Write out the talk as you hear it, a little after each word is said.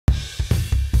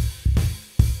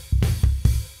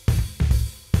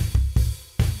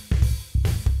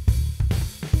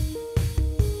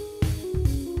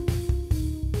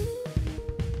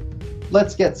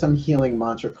Let's get some healing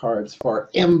mantra cards for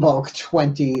Imbolc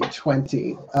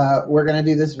 2020. We're going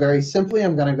to do this very simply.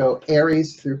 I'm going to go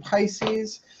Aries through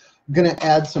Pisces. I'm going to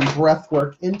add some breath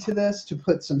work into this to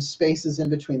put some spaces in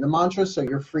between the mantras, so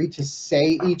you're free to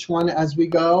say each one as we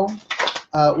go.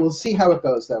 We'll see how it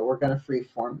goes, though. We're going to free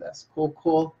form this. Cool,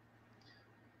 cool.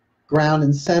 Ground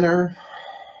and center.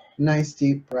 Nice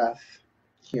deep breath.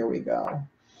 Here we go.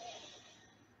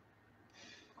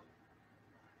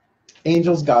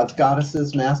 Angels, gods,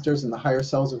 goddesses, masters, and the higher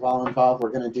selves of all involved. We're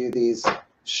going to do these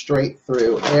straight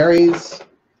through. Aries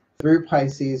through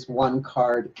Pisces, one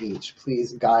card each.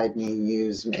 Please guide me,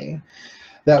 use me,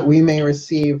 that we may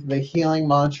receive the healing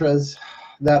mantras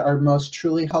that are most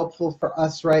truly helpful for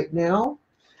us right now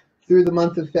through the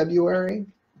month of February,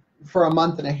 for a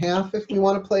month and a half if we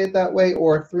want to play it that way,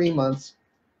 or 3 months.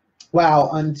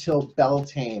 Wow, until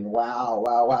Beltane. Wow,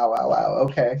 wow, wow, wow, wow.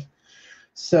 Okay.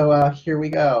 So here we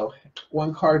go.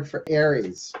 One card for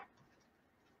Aries.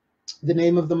 The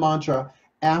name of the mantra,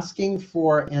 asking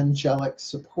for angelic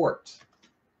support.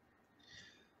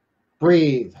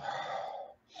 Breathe.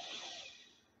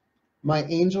 My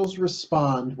angels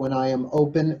respond when I am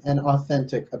open and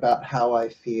authentic about how I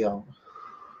feel.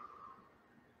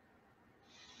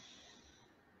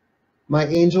 My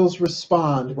angels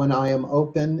respond when I am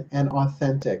open and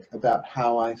authentic about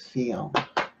how I feel.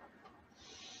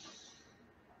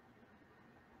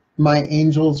 My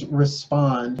angels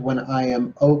respond when I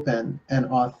am open and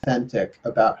authentic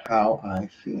about how I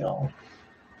feel.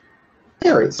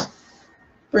 Aries,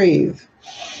 breathe.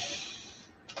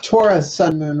 Taurus,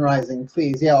 sun, moon, rising,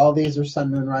 please. Yeah, all these are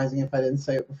sun, moon, rising. If I didn't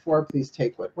say it before, please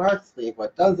take what works, leave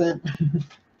what doesn't.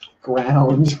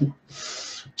 Ground.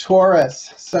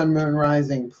 Taurus, sun, moon,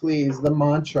 rising, please. The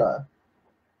mantra.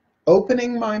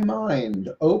 Opening my mind,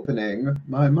 opening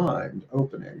my mind,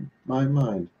 opening my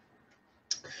mind.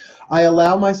 I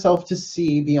allow myself to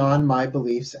see beyond my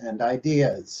beliefs and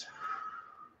ideas.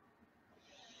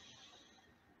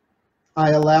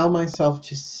 I allow myself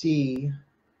to see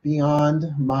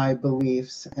beyond my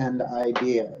beliefs and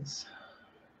ideas.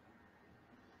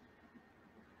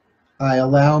 I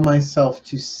allow myself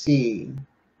to see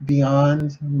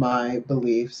beyond my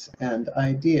beliefs and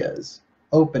ideas,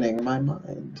 opening my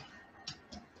mind.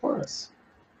 Taurus.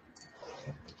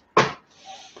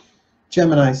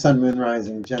 Gemini, sun, moon,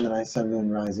 rising. Gemini, sun, moon,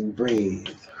 rising. Breathe.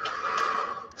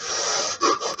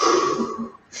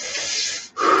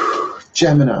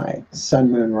 Gemini,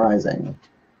 sun, moon, rising.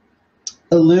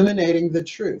 Illuminating the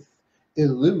truth.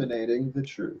 Illuminating the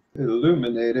truth.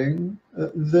 Illuminating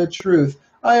the truth.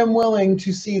 I am willing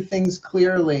to see things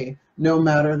clearly, no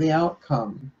matter the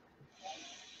outcome.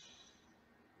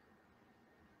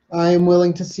 I am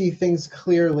willing to see things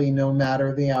clearly, no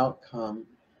matter the outcome.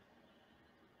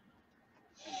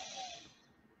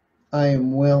 I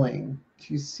am willing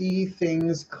to see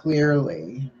things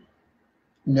clearly,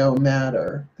 no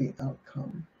matter the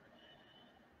outcome.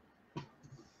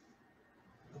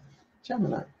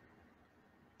 Gemini,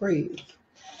 breathe.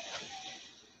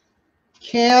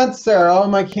 Cancer, oh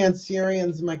my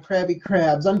Cancerians, my crabby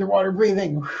crabs, underwater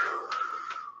breathing.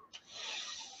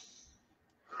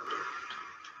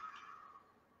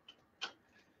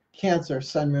 Cancer,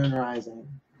 sun, moon, rising.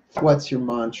 What's your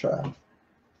mantra?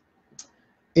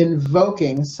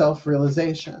 Invoking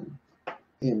self-realization.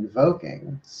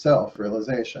 Invoking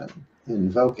self-realization.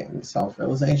 Invoking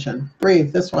self-realization.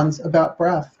 Breathe. This one's about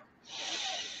breath.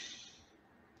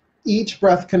 Each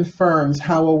breath confirms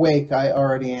how awake I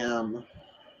already am.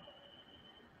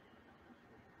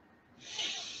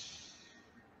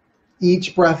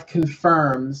 Each breath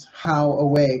confirms how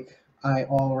awake I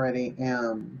already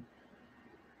am.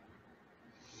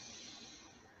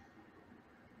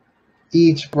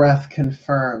 Each breath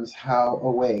confirms how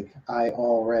awake I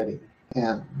already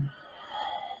am.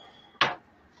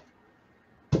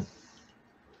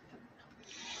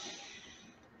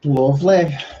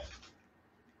 Lovely.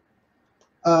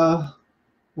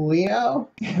 Leo?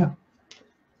 Yeah.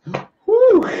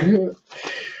 Whew.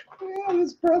 Yeah,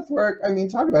 this breath work. I mean,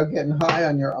 talk about getting high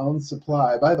on your own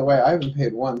supply. By the way, I haven't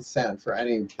paid 1 cent for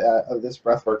any of this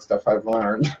breathwork stuff I've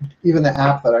learned. Even the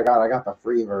app that I got the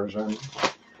free version.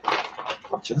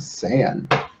 Just saying.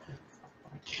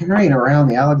 Carrying around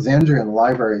the Alexandrian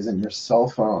libraries in your cell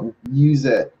phone. Use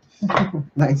it.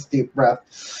 Nice deep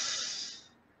breath.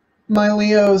 My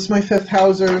Leos, my fifth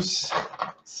housers,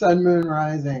 sun, moon,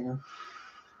 rising.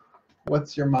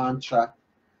 What's your mantra?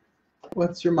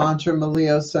 What's your mantra, my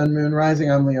Leo, sun, moon, rising?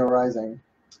 I'm Leo rising.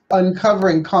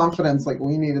 Uncovering confidence, like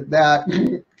we needed that.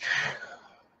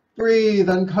 Breathe,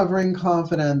 uncovering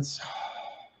confidence.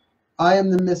 I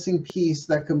am the missing piece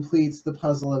that completes the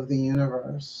puzzle of the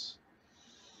universe.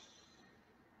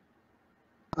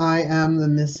 I am the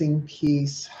missing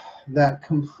piece that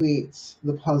completes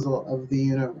the puzzle of the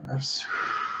universe.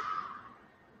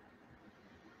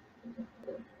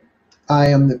 I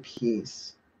am the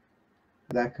piece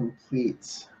that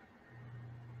completes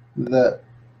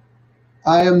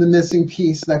I am the missing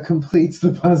piece that completes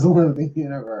the puzzle of the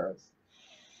universe.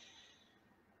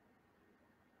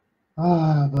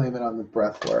 Ah, blame it on the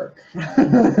breath work.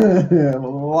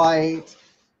 Light-headed.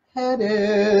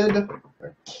 A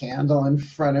candle in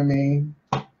front of me.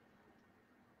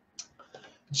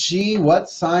 Gee,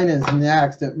 what sign is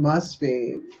next? It must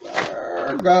be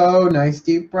Virgo. Nice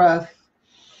deep breath.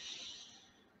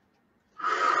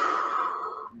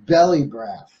 Belly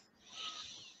breath.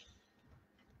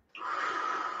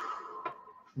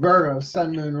 Virgo,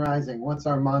 sun, moon, rising. What's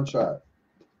our mantra?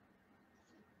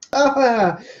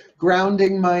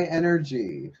 Grounding my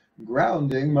energy.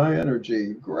 Grounding my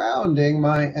energy. Grounding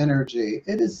my energy.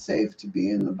 It is safe to be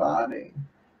in the body.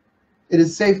 It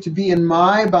is safe to be in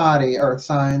my body, earth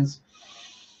signs.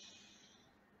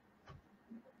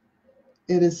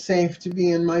 It is safe to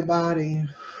be in my body.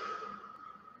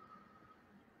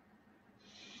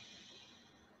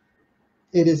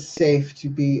 It is safe to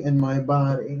be in my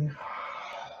body.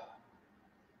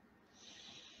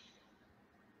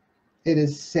 It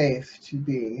is safe to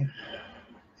be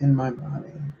in my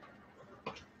body.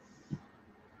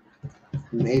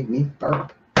 Made me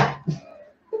burp.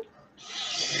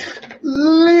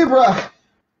 Libra.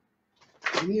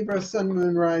 Libra, sun,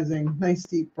 moon, rising. Nice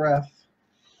deep breath.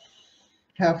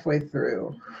 Halfway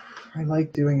through. I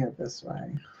like doing it this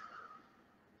way.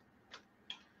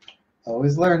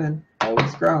 Always learning,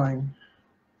 always growing.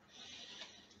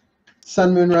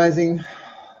 Sun, moon, rising.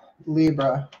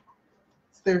 Libra.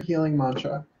 It's their healing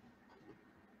mantra.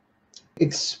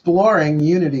 Exploring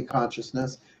unity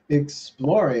consciousness.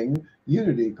 Exploring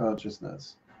unity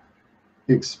consciousness.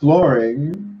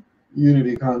 Exploring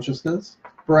unity consciousness.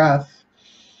 Breath.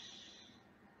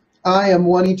 I am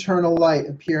one eternal light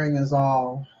appearing as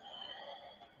all.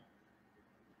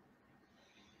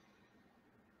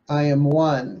 I am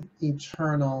one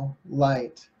eternal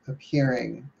light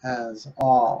appearing as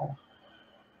all.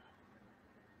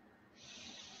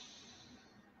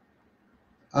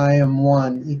 I am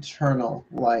one eternal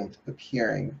light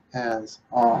appearing as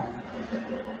all.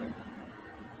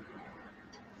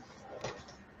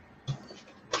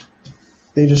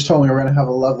 They just told me we're going to have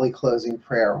a lovely closing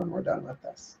prayer when we're done with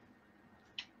this.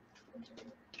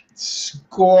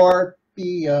 Scorpio,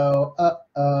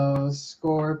 uh-oh,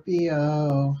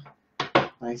 Scorpio.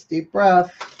 Nice deep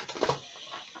breath.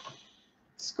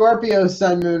 Scorpio,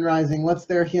 sun, moon, rising. What's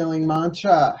their healing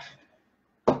mantra?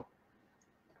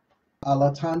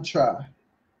 Ala Tantra.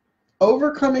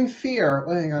 Overcoming fear.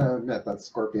 Well, I gotta admit, that's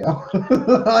Scorpio.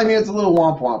 I mean, it's a little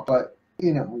womp womp, but,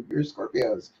 you know, you're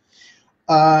Scorpios.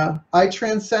 I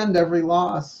transcend every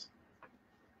loss.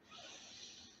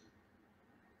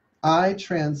 I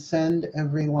transcend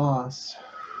every loss.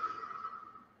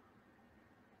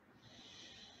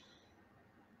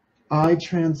 I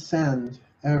transcend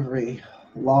every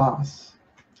loss.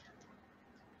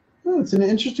 Oh, it's an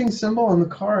interesting symbol on the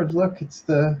card. Look, it's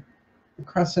the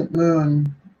crescent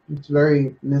moon. It's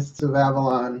very Mists of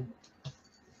Avalon.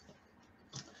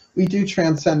 We do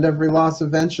transcend every loss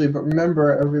eventually, but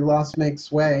remember, every loss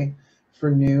makes way for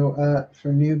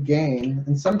new gain.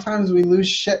 And sometimes we lose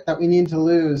shit that we need to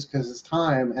lose because it's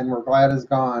time, and we're glad it's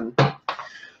gone.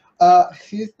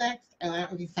 Who's next? And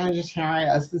that would be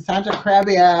Sagittarius. The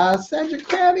Sagittarius.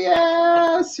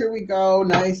 Sagittarius. Here we go.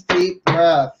 Nice deep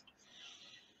breath.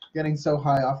 Getting so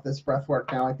high off this breath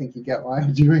work now, I think you get why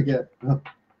I'm doing it.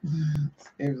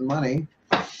 Saves money.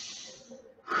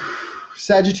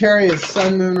 Sagittarius,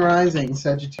 sun, moon, rising.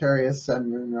 Sagittarius, sun,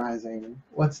 moon, rising.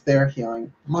 What's their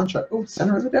healing mantra? Oh,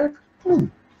 center of the deck.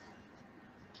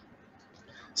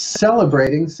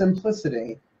 Celebrating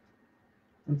simplicity.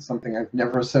 That's something I've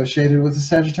never associated with a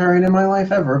Sagittarian in my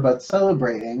life ever, but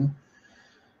celebrating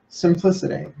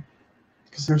simplicity.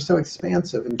 Because they're so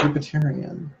expansive and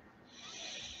Jupiterian.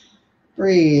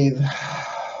 Breathe.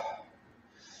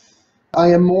 I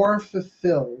am more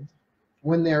fulfilled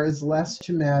when there is less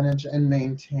to manage and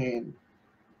maintain.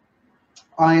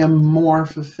 I am more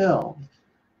fulfilled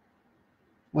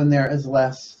when there is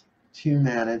less to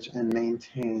manage and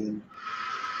maintain.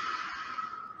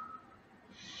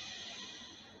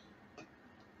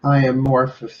 I am more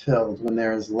fulfilled when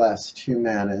there is less to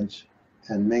manage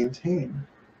and maintain.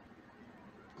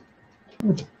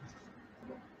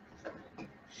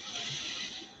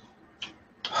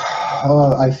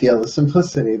 Oh, I feel the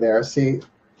simplicity there. See,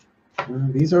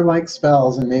 these are like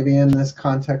spells, and maybe in this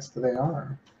context they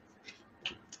are.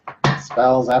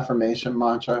 Spells, affirmation,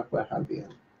 mantra, what have you.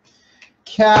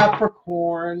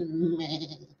 Capricorn.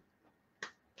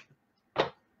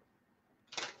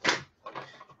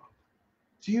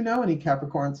 Do you know any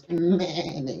Capricorns?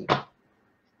 Many.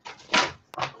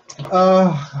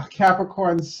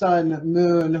 Capricorn, sun,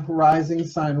 moon, rising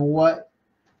sign.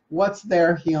 What's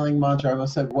their healing mantra? I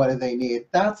almost said, what do they need?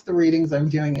 That's the readings I'm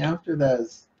doing after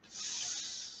this.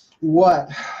 What?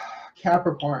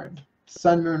 Capricorn,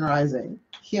 sun, moon, rising,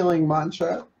 healing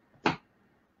mantra.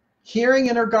 Hearing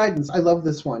inner guidance. I love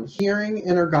this one. Hearing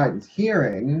inner guidance.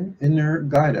 Hearing inner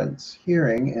guidance.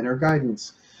 Hearing inner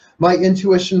guidance. My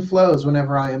intuition flows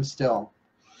whenever I am still.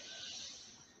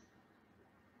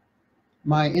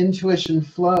 My intuition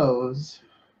flows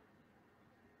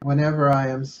whenever I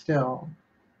am still.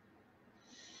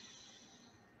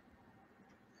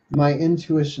 My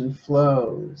intuition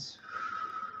flows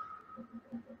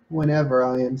whenever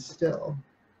I am still.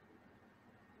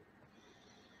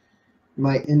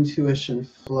 My intuition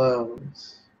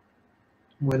flows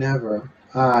whenever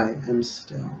I am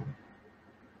still.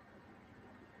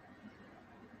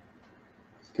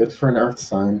 Good for an earth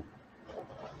sign.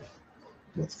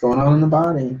 What's going on in the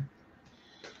body?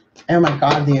 Oh my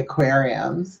God, the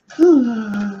aquariums.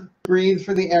 Breathe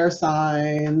for the air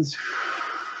signs.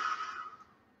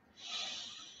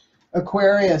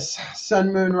 Aquarius,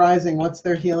 sun, moon, rising. What's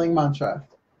their healing mantra?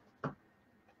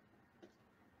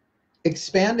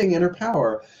 Expanding inner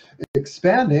power.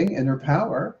 Expanding inner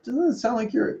power. Doesn't it sound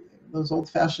like you're those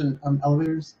old-fashioned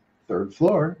elevators? 3rd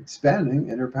floor. Expanding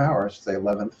inner power. I should say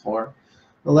 11th floor.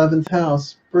 11th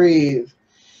house. Breathe.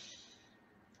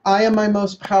 I am my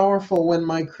most powerful when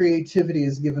my creativity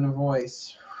is given a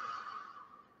voice.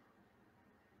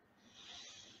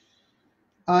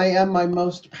 I am my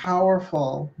most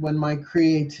powerful when my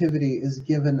creativity is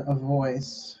given a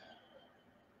voice.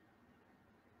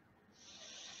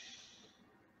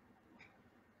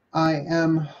 I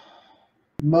am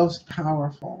most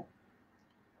powerful.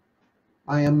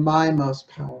 I am my most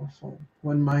powerful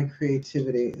when my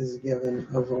creativity is given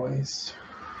a voice.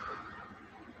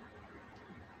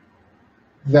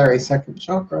 Very second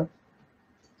chakra.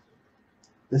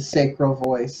 The sacral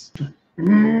voice.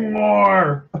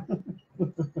 More!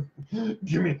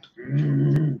 Give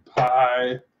me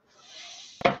pie.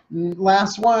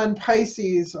 Last one,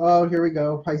 Pisces. Oh, here we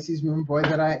go. Pisces moon, boy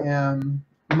that I am.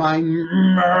 My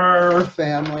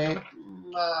family.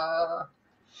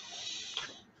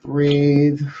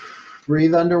 Breathe.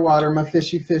 Breathe underwater, my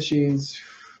fishy fishies.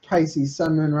 Pisces,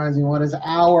 sun, moon, rising. What is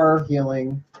our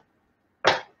healing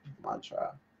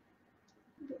mantra?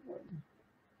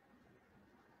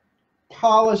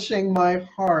 Polishing my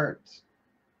heart.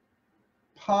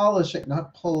 Polishing,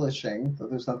 not polishing, though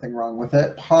there's nothing wrong with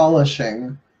it.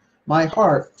 Polishing my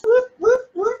heart.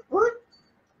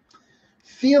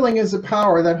 Feeling is a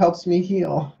power that helps me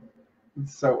heal.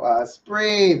 So us.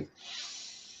 Breathe.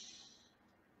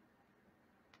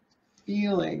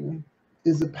 Feeling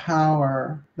is a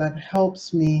power that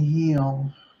helps me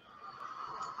heal.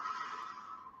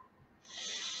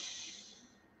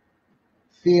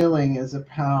 Feeling is a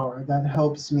power that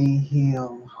helps me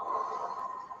heal.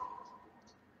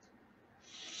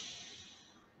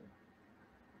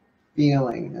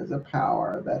 Feeling is a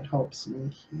power that helps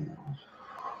me heal.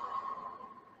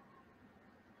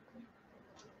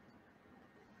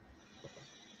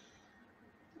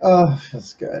 Oh,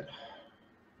 feels good.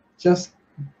 Just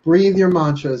breathe your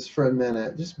mantras for a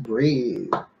minute. Just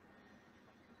breathe.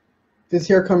 Because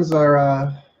here comes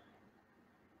our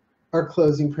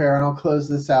closing prayer, and I'll close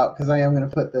this out because I am going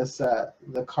to put this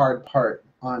the card part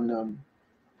on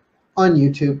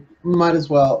YouTube. Might as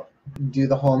well do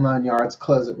the whole 9 yards.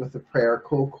 Close it with a prayer.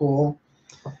 Cool, cool.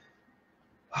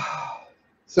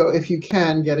 So if you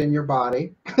can, get in your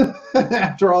body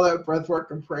after all that breath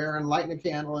work and prayer and lighting a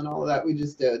candle and all of that we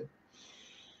just did.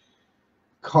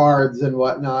 Cards and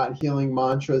whatnot, healing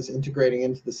mantras, integrating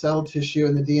into the cell tissue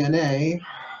and the DNA.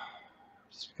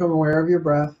 Just become aware of your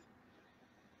breath.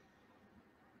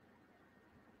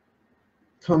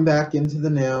 Come back into the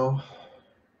now.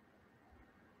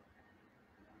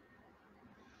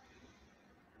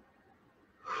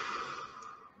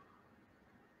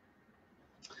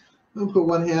 I'll put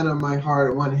one hand on my heart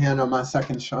and one hand on my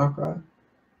second chakra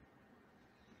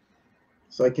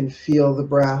so I can feel the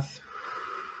breath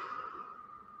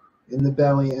in the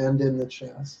belly and in the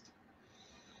chest.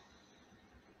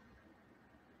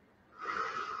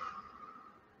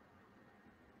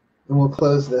 And we'll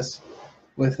close this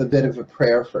with a bit of a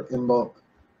prayer for Imbolc.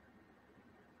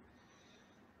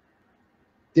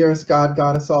 Dearest God,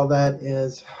 Goddess, all that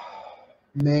is,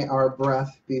 may our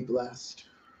breath be blessed.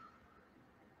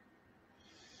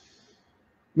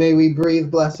 May we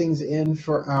breathe blessings in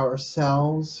for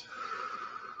ourselves.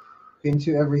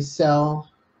 into every cell,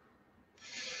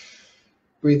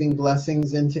 breathing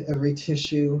blessings into every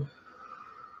tissue,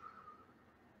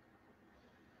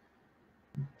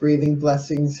 breathing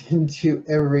blessings into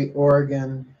every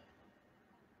organ,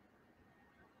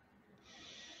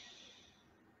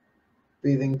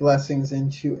 breathing blessings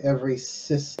into every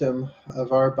system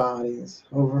of our bodies,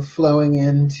 overflowing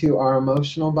into our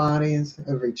emotional bodies,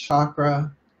 every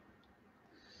chakra,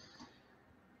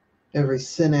 every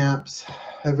synapse,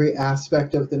 every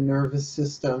aspect of the nervous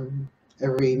system,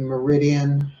 every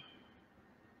meridian,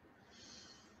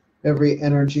 every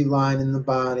energy line in the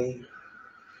body.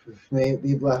 May it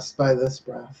be blessed by this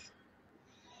breath.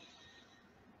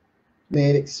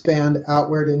 May it expand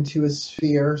outward into a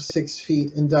sphere 6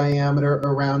 feet in diameter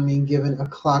around me, given a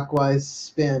clockwise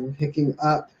spin, picking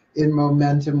up in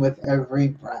momentum with every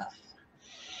breath.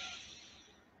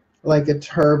 Like a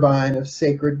turbine of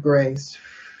sacred grace,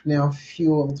 now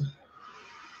fueled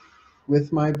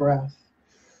with my breath.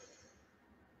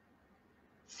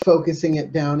 Focusing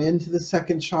it down into the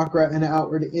second chakra and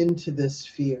outward into this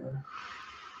sphere.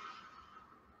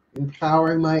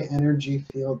 Empowering my energy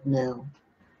field now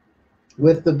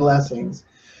with the blessings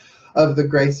of the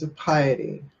grace of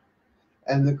piety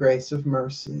and the grace of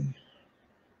mercy.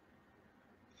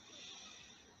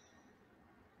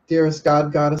 Dearest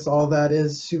God, Goddess, all that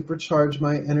is, supercharge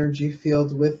my energy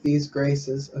field with these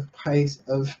graces of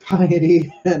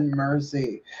piety and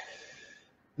mercy.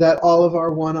 That all of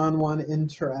our one-on-one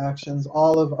interactions,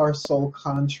 all of our soul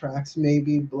contracts may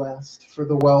be blessed for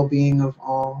the well-being of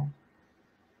all.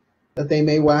 That they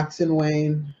may wax and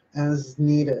wane as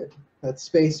needed. That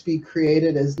space be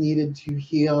created as needed to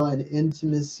heal, and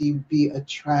intimacy be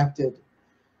attracted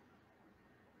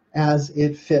as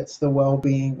it fits the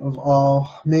well-being of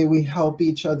all. May we help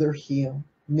each other heal.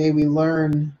 May we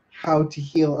learn how to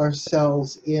heal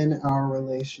ourselves in our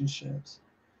relationships.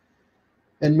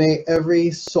 And may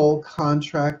every soul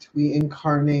contract we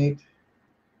incarnate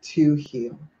to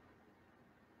heal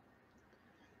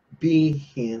be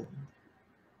healed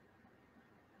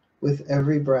with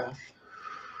every breath,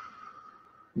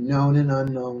 known and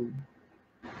unknown.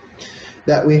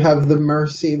 That we have the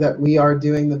mercy that we are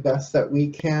doing the best that we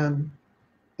can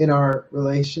in our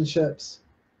relationships.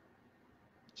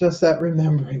 Just that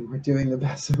remembering we're doing the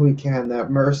best that we can,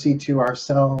 that mercy to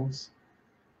ourselves,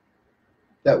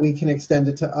 that we can extend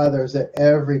it to others, that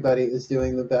everybody is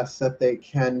doing the best that they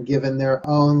can, given their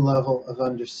own level of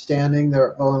understanding,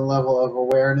 their own level of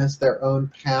awareness, their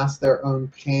own past, their own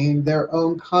pain, their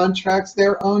own contracts,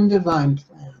 their own divine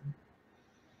plan.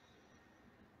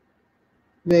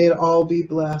 May it all be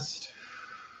blessed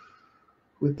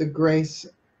with the grace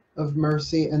of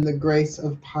mercy and the grace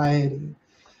of piety,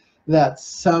 that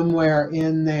somewhere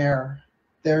in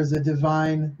there's a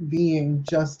divine being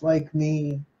just like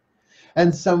me,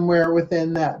 and somewhere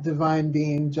within that divine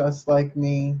being just like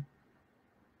me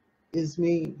is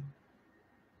me,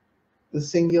 the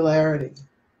singularity,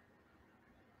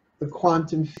 the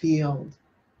quantum field,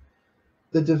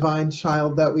 the divine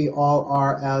child that we all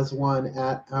are as one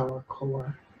at our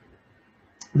core.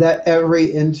 That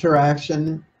every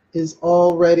interaction is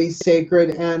already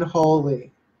sacred and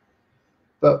holy,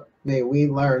 but may we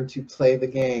learn to play the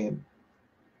game,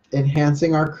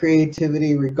 enhancing our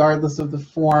creativity regardless of the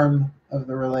form of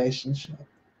the relationship.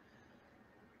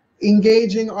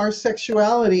 Engaging our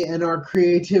sexuality and our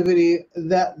creativity,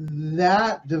 that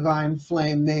divine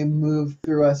flame may move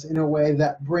through us in a way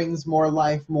that brings more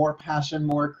life, more passion,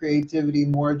 more creativity,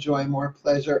 more joy, more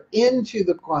pleasure into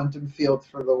the quantum field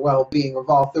for the well-being of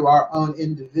all through our own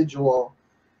individual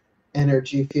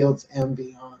energy fields and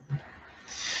beyond.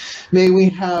 May we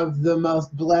have the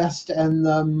most blessed and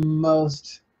the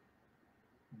most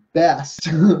best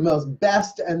and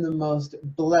the most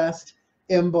blessed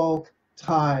Imbolc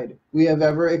tide we have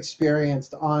ever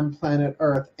experienced on planet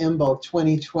Earth, Imbolc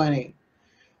 2020.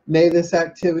 May this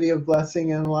activity of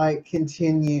blessing and light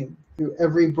continue through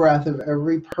every breath of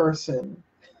every person,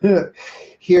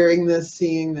 hearing this,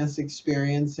 seeing this,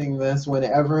 experiencing this,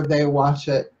 whenever they watch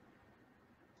it,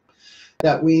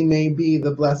 that we may be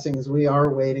the blessings we are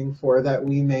waiting for, that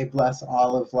we may bless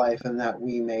all of life, and that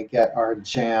we may get our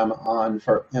jam on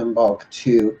for Imbolc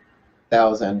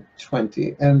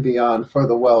 2020 and beyond for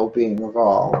the well-being of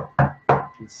all.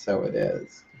 And so it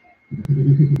is.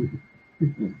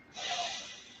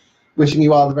 Wishing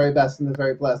you all the very best and the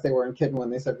very blessed. They weren't kidding when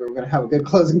they said we were going to have a good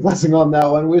closing blessing on that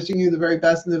one. Wishing you the very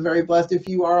best and the very blessed. If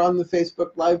you are on the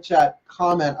Facebook live chat,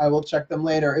 comment. I will check them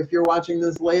later. If you're watching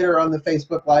this later on the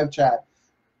Facebook live chat,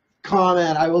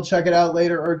 comment. I will check it out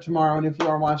later or tomorrow. And if you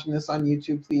are watching this on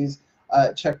YouTube, please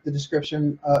check the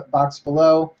description box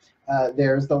below.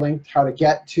 There's the link how to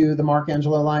get to the Mark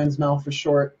Angelo Lyons, Mel for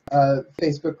short,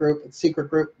 Facebook group. It's a secret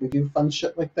group. We do fun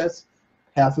shit like this.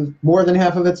 More than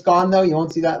half of it's gone, though. You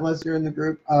won't see that unless you're in the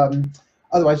group.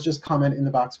 Otherwise, just comment in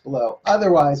the box below.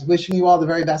 Otherwise, wishing you all the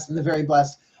very best and the very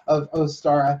blessed of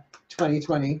Ostara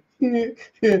 2020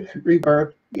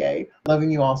 rebirth. Yay. Loving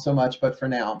you all so much. But for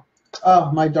now,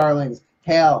 oh, my darlings,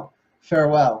 hail,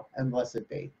 farewell, and blessed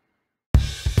be.